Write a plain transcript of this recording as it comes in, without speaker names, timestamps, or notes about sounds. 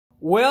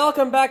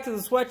Welcome back to the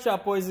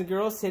sweatshop, boys and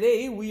girls.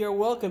 Today we are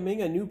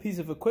welcoming a new piece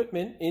of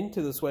equipment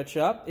into the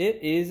sweatshop. It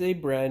is a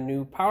brand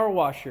new power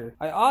washer.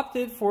 I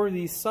opted for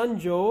the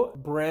Sunjoe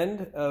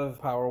brand of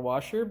power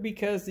washer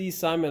because the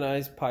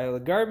Simonized pile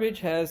of garbage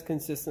has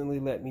consistently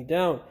let me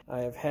down. I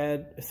have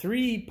had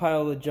 3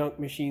 pile of junk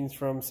machines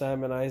from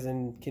Simonized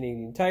and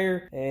Canadian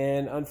Tire,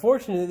 and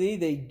unfortunately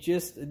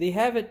they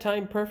have it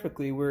timed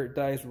perfectly where it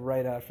dies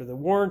right after the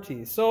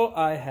warranty. So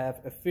I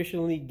have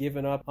officially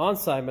given up on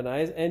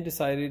Simonized and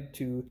decided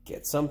to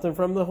get something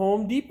from the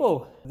Home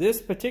Depot. This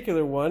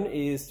particular one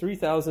is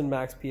 3000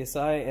 max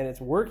PSI and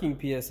its working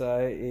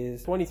PSI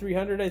is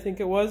 2300, I think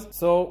it was.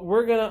 So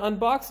we're gonna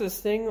unbox this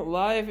thing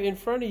live in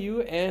front of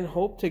you and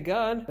hope to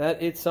God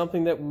that it's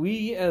something that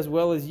we as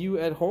well as you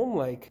at home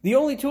like. The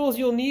only tools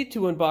you'll need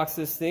to unbox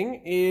this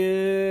thing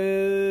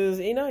is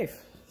a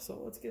knife. So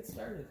let's get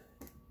started.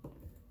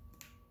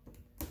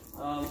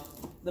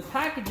 The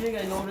packaging,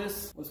 I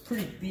noticed, was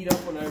pretty beat up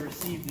when I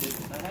received it.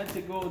 I had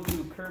to go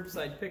do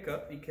curbside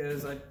pickup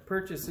because I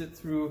purchased it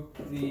through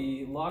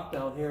the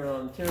lockdown here in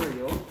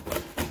Ontario,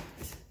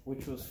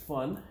 which was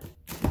fun.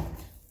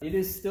 It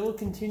is still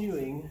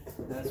continuing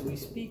as we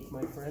speak,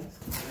 my friends.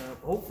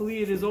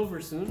 Hopefully it is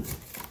over soon.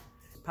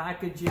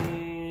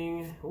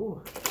 Packaging,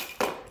 oh,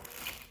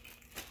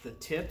 the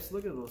tips,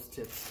 look at those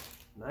tips,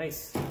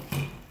 nice.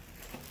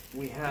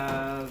 We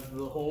have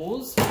the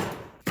hose.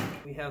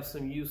 We have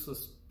some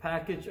useless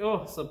package.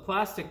 Oh, some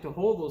plastic to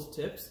hold those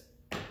tips.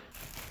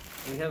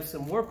 We have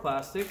some more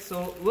plastic.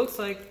 So it looks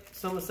like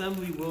some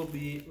assembly will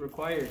be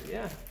required.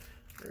 Yeah,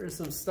 there's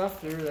some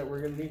stuff there that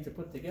we're going to need to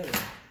put together.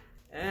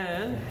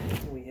 And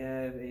we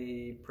have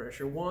a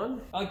pressure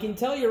wand. I can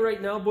tell you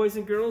right now, boys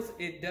and girls,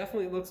 it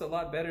definitely looks a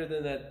lot better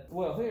than that.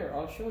 Well, here,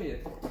 I'll show you.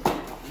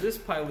 This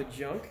pile of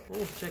junk.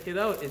 Oh, check it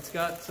out. It's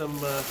got some,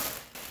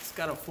 it's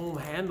got a foam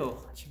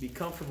handle. It should be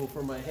comfortable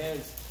for my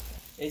hands.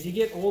 As you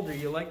get older,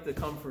 you like the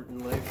comfort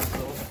in life, so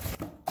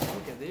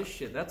look at this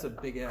shit. That's a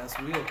big ass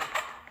wheel.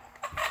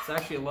 It's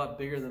actually a lot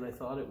bigger than I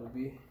thought it would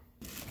be.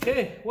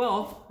 Okay,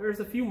 well, there's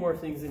a few more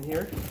things in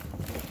here.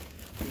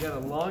 We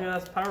got a long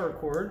ass power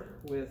cord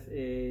with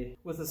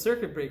a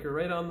circuit breaker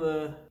right on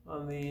the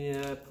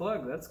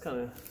plug. That's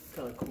kind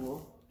of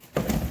cool.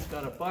 It's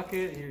got a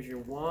bucket. Here's your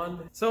wand.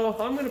 So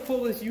I'm gonna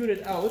pull this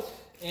unit out,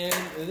 and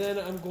then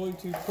I'm going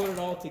to put it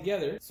all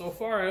together. So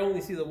far I only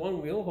see the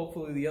one wheel.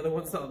 Hopefully the other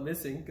one's not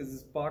missing because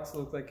this box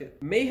looks like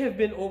it may have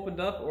been opened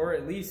up or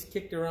at least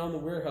kicked around the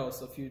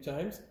warehouse a few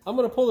times. I'm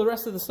gonna pull the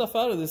rest of the stuff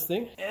out of this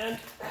thing and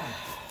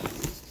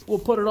we'll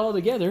put it all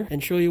together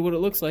and show you what it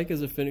looks like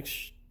as a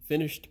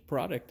finished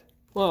product.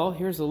 Well,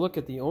 here's a look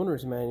at the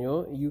owner's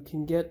manual. You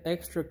can get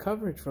extra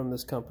coverage from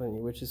this company,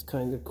 which is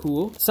kind of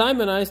cool.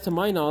 Simonized, to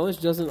my knowledge,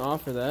 doesn't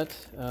offer that.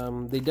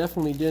 They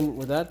definitely didn't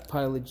with that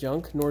pile of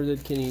junk, nor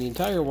did Canadian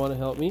Tire want to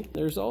help me.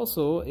 There's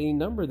also a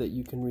number that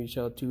you can reach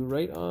out to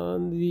right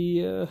on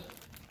the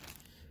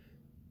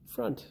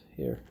front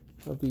here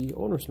of the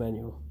owner's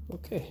manual.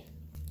 Okay.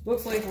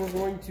 Looks like we're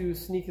going to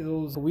sneak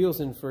those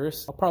wheels in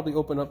first. I'll probably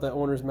open up that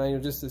owner's manual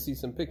just to see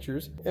some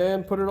pictures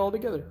and put it all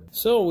together.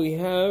 So we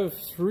have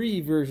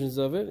 3 versions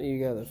of it.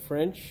 You got the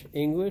French,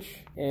 English,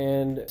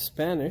 and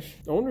Spanish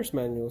owner's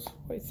manuals.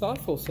 Quite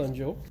thoughtful,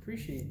 Sunjoe.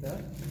 Appreciate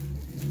that.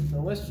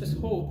 Now let's just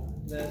hope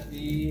that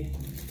the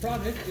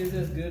product is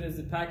as good as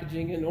the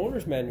packaging and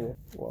owner's manual.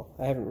 Well,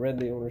 I haven't read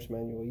the owner's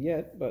manual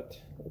yet, but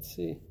let's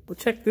see. Well,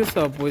 check this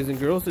out, boys and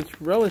girls. It's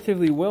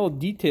relatively well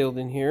detailed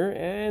in here,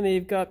 and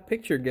they've got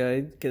picture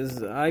guides,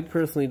 because I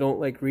personally don't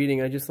like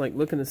reading. I just like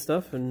looking at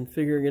stuff and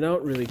figuring it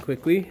out really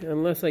quickly,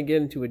 unless I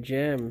get into a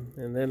jam,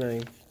 and then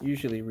I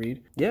usually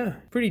read. Yeah,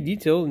 pretty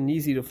detailed and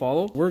easy to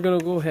follow. We're gonna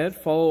go ahead,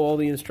 follow all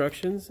the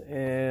instructions,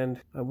 and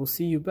I will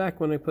see you back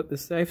when I put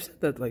this. I've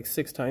said that like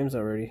 6 times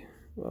already.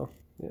 Well,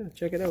 yeah,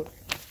 check it out.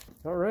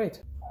 All right.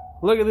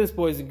 Look at this,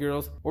 boys and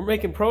girls. We're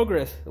making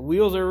progress. The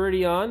wheels are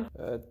already on.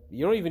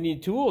 You don't even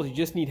need tools. You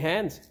just need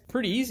hands.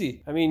 Pretty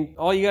easy. I mean,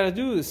 all you got to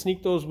do is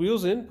sneak those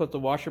wheels in, put the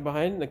washer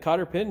behind and the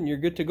cotter pin, and you're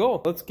good to go.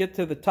 Let's get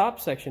to the top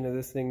section of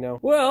this thing now.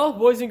 Well,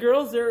 boys and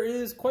girls, there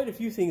is quite a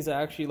few things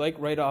I actually like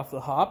right off the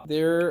hop.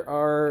 There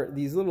are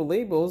these little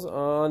labels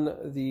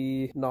on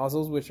the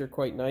nozzles, which are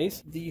quite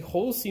nice. The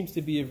hose seems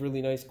to be of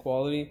really nice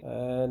quality,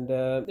 and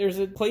there's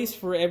a place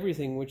for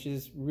everything, which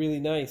is really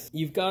nice.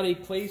 You've got a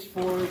place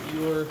for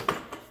your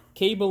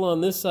cable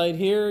on this side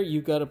here,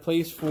 you've got a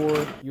place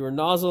for your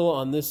nozzle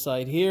on this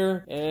side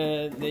here,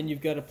 and then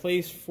you've got a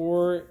place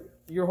for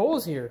your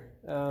hose here.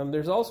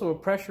 There's also a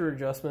pressure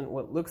adjustment,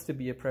 what looks to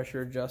be a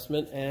pressure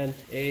adjustment, and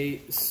a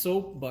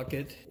soap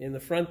bucket in the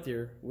front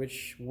there,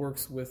 which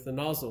works with the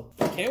nozzle.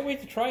 Can't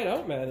wait to try it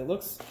out, man. It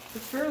looks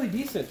fairly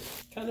decent.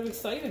 Kind of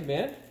excited,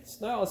 man.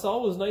 It's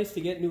always nice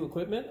to get new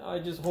equipment. I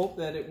just hope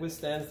that it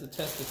withstands the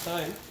test of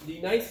time.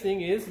 The nice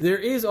thing is, there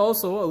is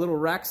also a little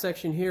rack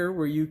section here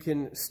where you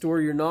can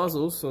store your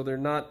nozzles so they're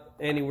not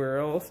anywhere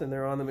else and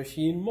they're on the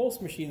machine.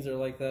 Most machines are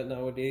like that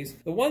nowadays.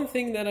 The one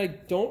thing that I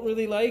don't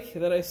really like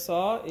that I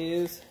saw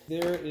is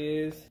there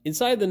is,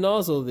 inside the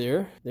nozzle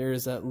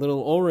there's that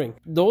little O-ring.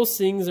 Those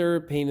things are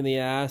a pain in the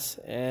ass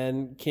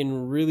and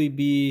can really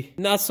be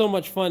not so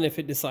much fun if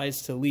it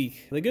decides to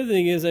leak. The good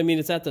thing is, I mean,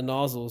 it's at the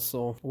nozzle,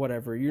 so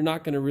whatever. You're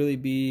not going to really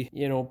be,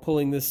 you know,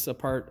 pulling this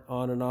apart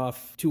on and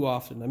off too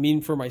often. I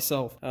mean, for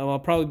myself, I'll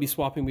probably be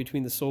swapping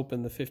between the soap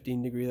and the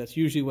 15 degree. That's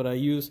usually what I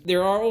use.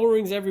 There are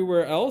O-rings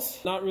everywhere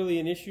else. Not really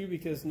an issue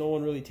because no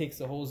one really takes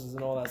the hoses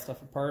and all that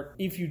stuff apart.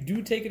 If you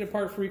do take it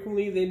apart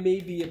frequently, they may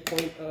be a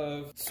point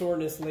of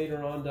soreness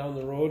later on down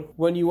the road.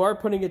 When you are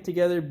putting it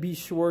together, be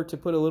sure to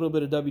put a little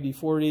bit of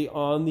WD-40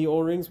 on the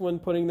O-rings when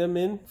putting them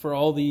in for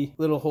all the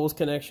little hose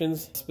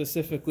connections,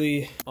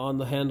 specifically on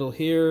the handle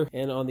here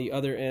and on the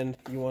other end.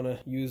 You want to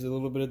use a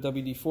little bit of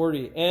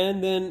WD-40,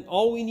 and then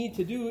all we need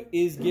to do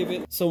is give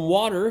it some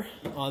water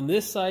on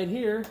this side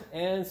here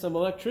and some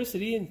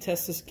electricity and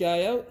test this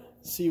guy out,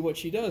 see what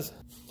she does.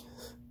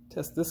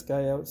 Test this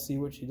guy out, see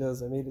what she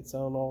does. I made it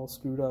sound all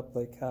screwed up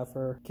like half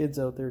our kids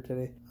out there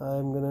today.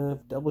 I'm gonna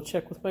double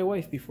check with my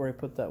wife before I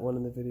put that one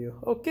in the video.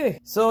 Okay,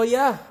 so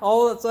yeah,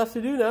 all that's left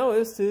to do now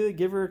is to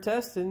give her a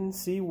test and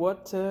see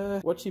what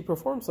she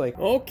performs like.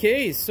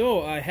 Okay,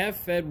 so I have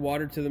fed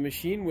water to the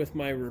machine with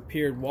my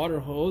repaired water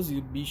hose.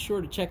 You'd be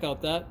sure to check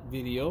out that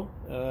video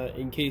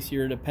in case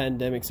you're in a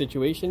pandemic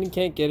situation and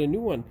can't get a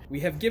new one. We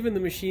have given the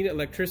machine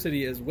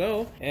electricity as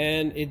well,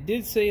 and it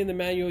did say in the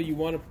manual you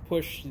want to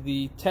push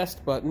the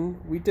test button.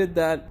 We did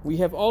that. We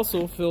have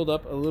also filled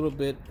up a little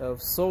bit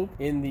of soap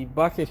in the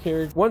bucket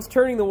here. Once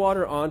turning the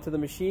water onto the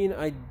machine,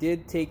 I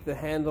did take the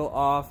handle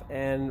off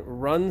and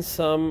run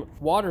some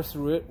water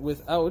through it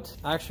without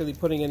actually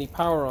putting any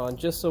power on,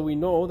 just so we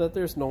know that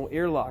there's no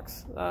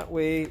airlocks. That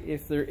way,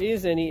 if there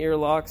is any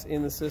airlocks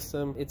in the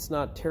system, it's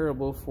not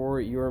terrible for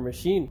your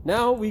machine.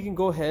 Now we can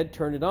go ahead,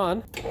 turn it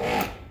on.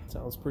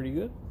 Sounds pretty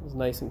good. It's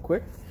nice and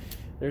quick.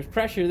 There's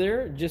pressure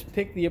there. Just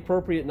pick the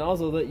appropriate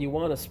nozzle that you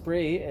want to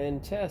spray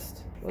and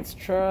test. Let's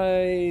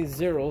try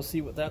 0,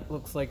 see what that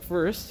looks like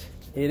first.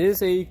 It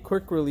is a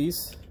quick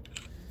release.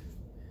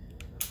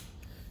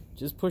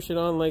 Just push it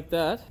on like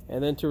that,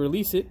 and then to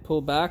release it,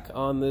 pull back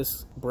on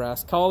this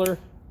brass collar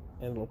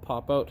and it'll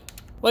pop out.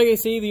 Like I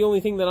say, the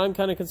only thing that I'm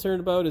kind of concerned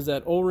about is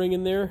that O-ring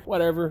in there.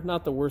 Whatever,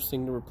 not the worst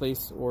thing to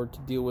replace or to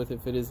deal with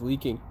if it is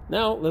leaking.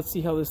 Now, let's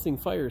see how this thing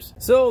fires.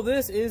 So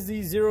this is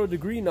the 0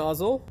 degree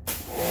nozzle.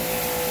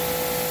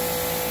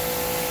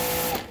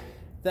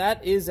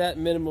 That is at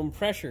minimum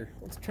pressure.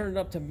 Let's turn it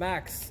up to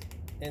max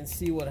and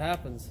see what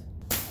happens.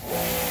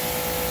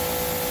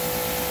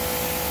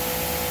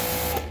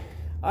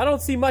 I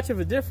don't see much of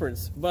a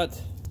difference, but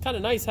it's kind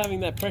of nice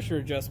having that pressure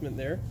adjustment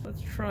there.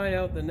 Let's try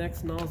out the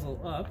next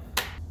nozzle up,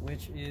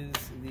 which is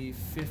the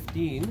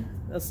 15.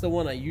 That's the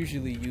one I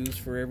usually use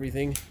for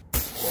everything.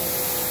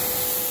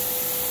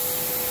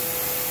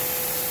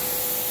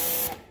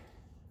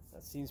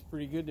 Seems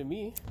pretty good to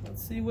me.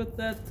 Let's see what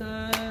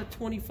that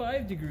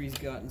 25 degrees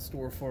got in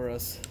store for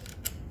us.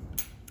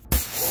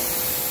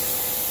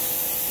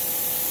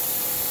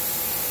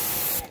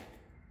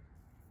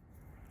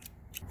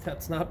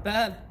 That's not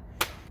bad.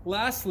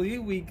 Lastly,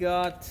 we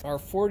got our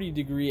 40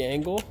 degree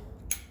angle.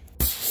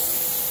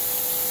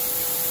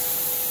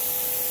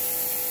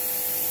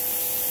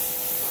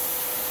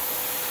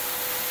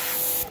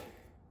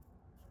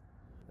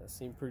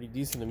 Seemed pretty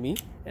decent to me.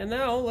 And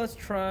now let's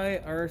try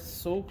our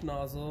soap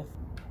nozzle.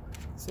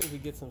 See if we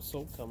get some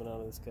soap coming out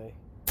of this guy.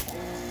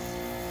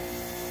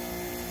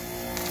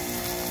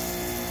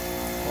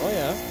 Oh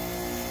yeah.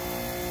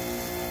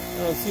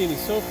 I don't see any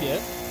soap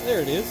yet. There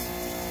it is.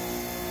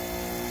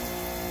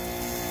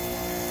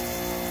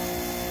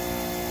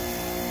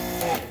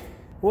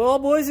 Well,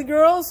 boys and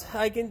girls,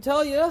 I can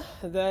tell you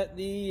that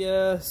the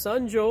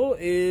Sunjoe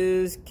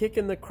is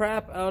kicking the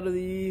crap out of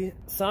the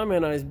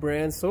Simonized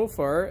brand so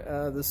far.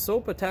 The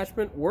soap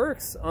attachment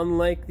works,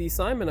 unlike the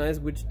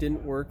Simonized, which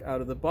didn't work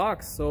out of the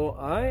box. So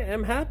I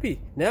am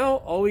happy. Now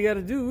all we got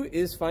to do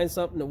is find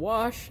something to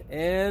wash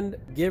and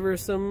give her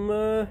some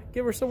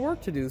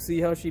work to do.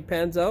 See how she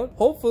pans out.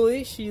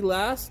 Hopefully she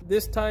lasts.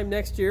 This time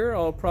next year,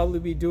 I'll probably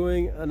be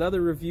doing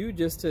another review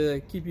just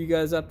to keep you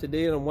guys up to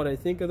date on what I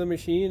think of the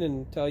machine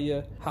and tell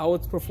you how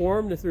it's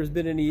performed, if there's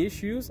been any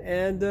issues,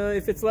 and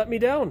if it's let me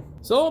down.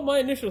 So my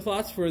initial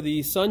thoughts for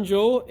the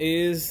Sunjoe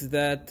is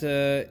that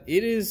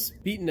it is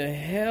beating the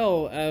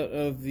hell out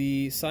of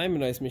the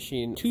Simonized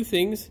machine. Two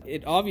things: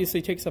 it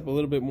obviously takes up a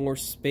little bit more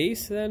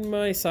space than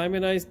my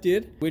Simonized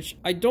did, which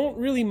I don't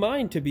really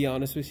mind, to be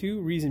honest with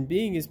you. Reason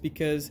being is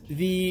because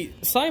the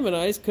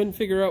Simonized couldn't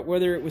figure out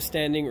whether it was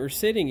standing or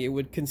sitting. It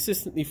would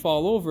consistently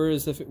fall over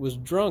as if it was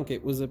drunk.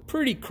 It was a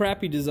pretty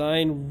crappy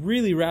design,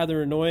 really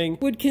rather annoying.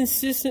 It would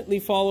consistently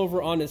fall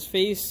over on its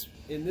face.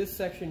 In this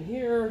section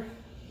here,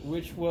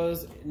 which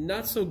was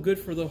not so good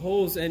for the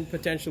hose and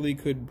potentially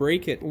could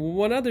break it.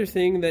 One other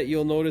thing that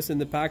you'll notice in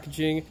the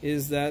packaging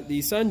is that the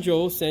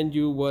Sunjoe send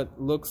you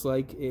what looks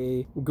like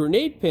a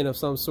grenade pin of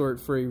some sort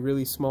for a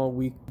really small,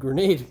 weak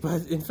grenade,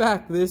 but in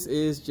fact this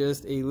is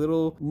just a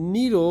little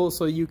needle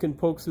so you can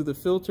poke through the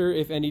filter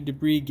if any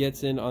debris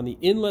gets in on the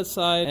inlet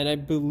side, and I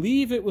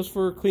believe it was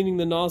for cleaning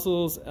the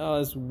nozzles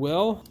as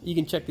well. You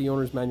can check the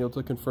owner's manual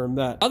to confirm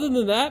that. Other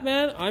than that,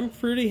 man, I'm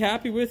pretty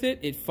happy with it.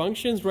 It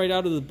functions right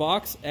out of the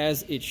box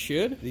as it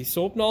should. The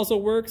soap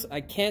nozzle works.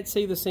 I can't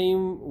say the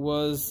same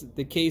was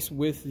the case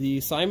with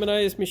the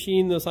Simonized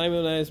machine. The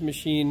Simonized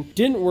machine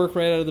didn't work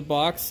right out of the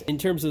box in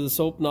terms of the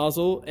soap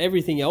nozzle.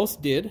 Everything else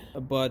did,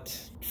 but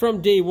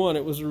from day one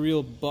it was a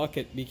real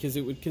bucket because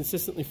it would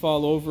consistently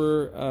fall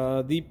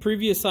over. The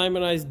previous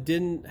Simonized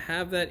didn't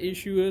have that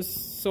issue as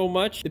so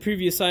much. The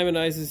previous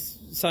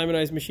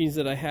Simonized machines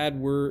that I had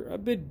were a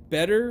bit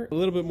better, a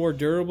little bit more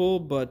durable,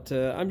 but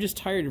I'm just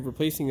tired of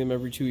replacing them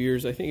every 2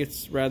 years. I think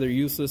it's rather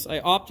useless. I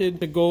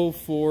opted to go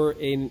for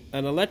an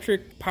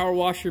electric power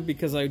washer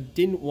because I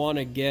didn't want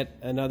to get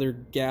another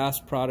gas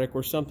product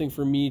or something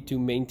for me to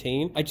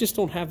maintain. I just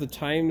don't have the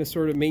time to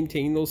sort of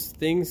maintain those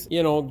things.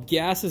 You know,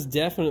 gas is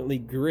definitely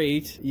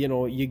great. You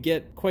know, you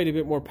get quite a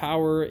bit more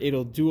power.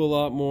 It'll do a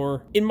lot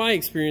more. In my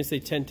experience, they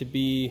tend to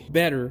be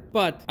better,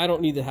 but I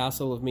don't need the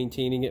hassle of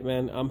maintaining it,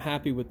 man. I'm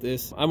happy with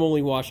this. I'm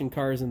only washing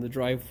cars in the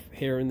drive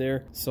here and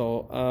there.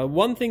 So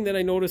one thing that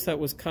I noticed that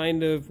was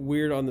kind of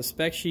weird on the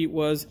spec sheet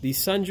was the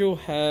Sunjoe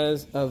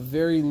has a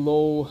very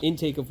low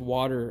intake of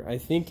water. I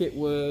think it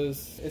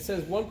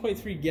says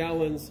 1.3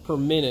 gallons per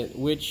minute,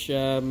 which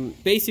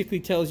basically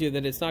tells you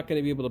that it's not going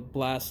to be able to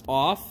blast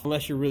off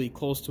unless you're really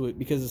close to it,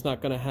 because it's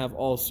not going to have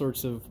all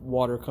sorts of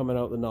water coming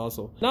out the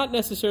nozzle. Not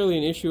necessarily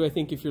an issue. I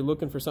think if you're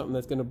looking for something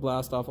that's going to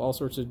blast off all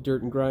sorts of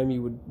dirt and grime,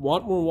 you would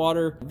want more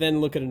water,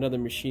 then look at another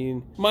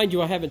machine. Mind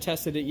you, I haven't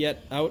tested it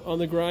yet out on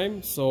the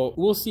grime, so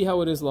we'll see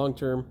how it is long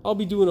term. I'll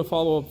be doing a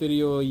follow-up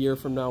video a year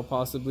from now,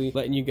 possibly,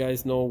 letting you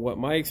guys know what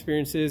my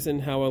experience is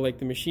and how I like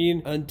the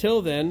machine.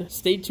 Until then,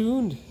 stay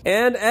tuned.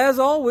 And as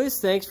always,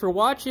 thanks for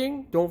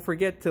watching. Don't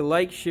forget to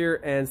like, share,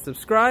 and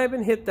subscribe,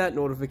 and hit that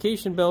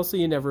notification bell so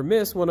you never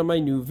miss one of my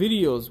new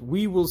videos.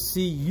 We will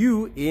see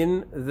you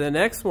in the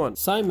next one.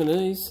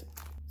 Simonized.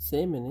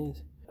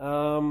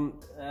 Am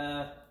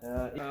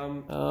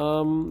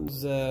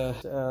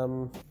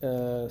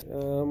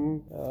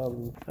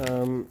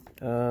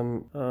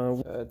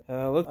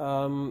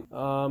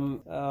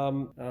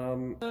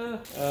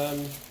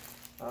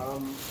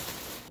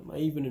I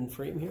even in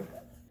frame here?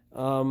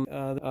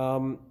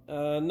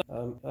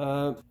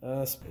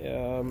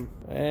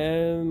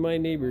 And my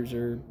neighbors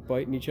are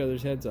biting each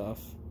other's heads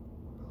off.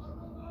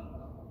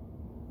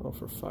 Oh,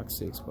 for fuck's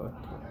sakes, bud.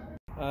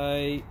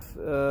 By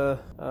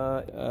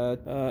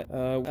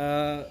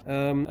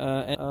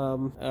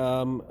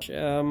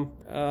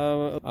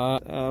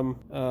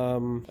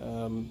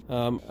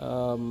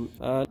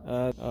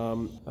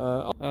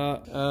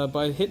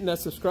hitting that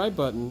subscribe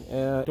button.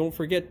 Don't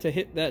forget to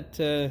hit that,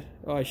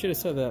 oh, I should have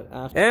said that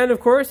after. And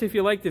of course, if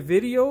you like the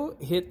video,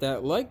 hit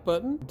that like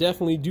button.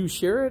 Definitely do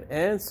share it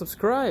and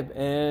subscribe.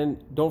 And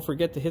don't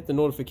forget to hit the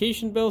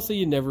notification bell so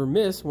you never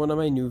miss one of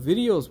my new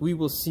videos. We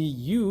will see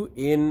you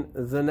in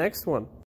the next one.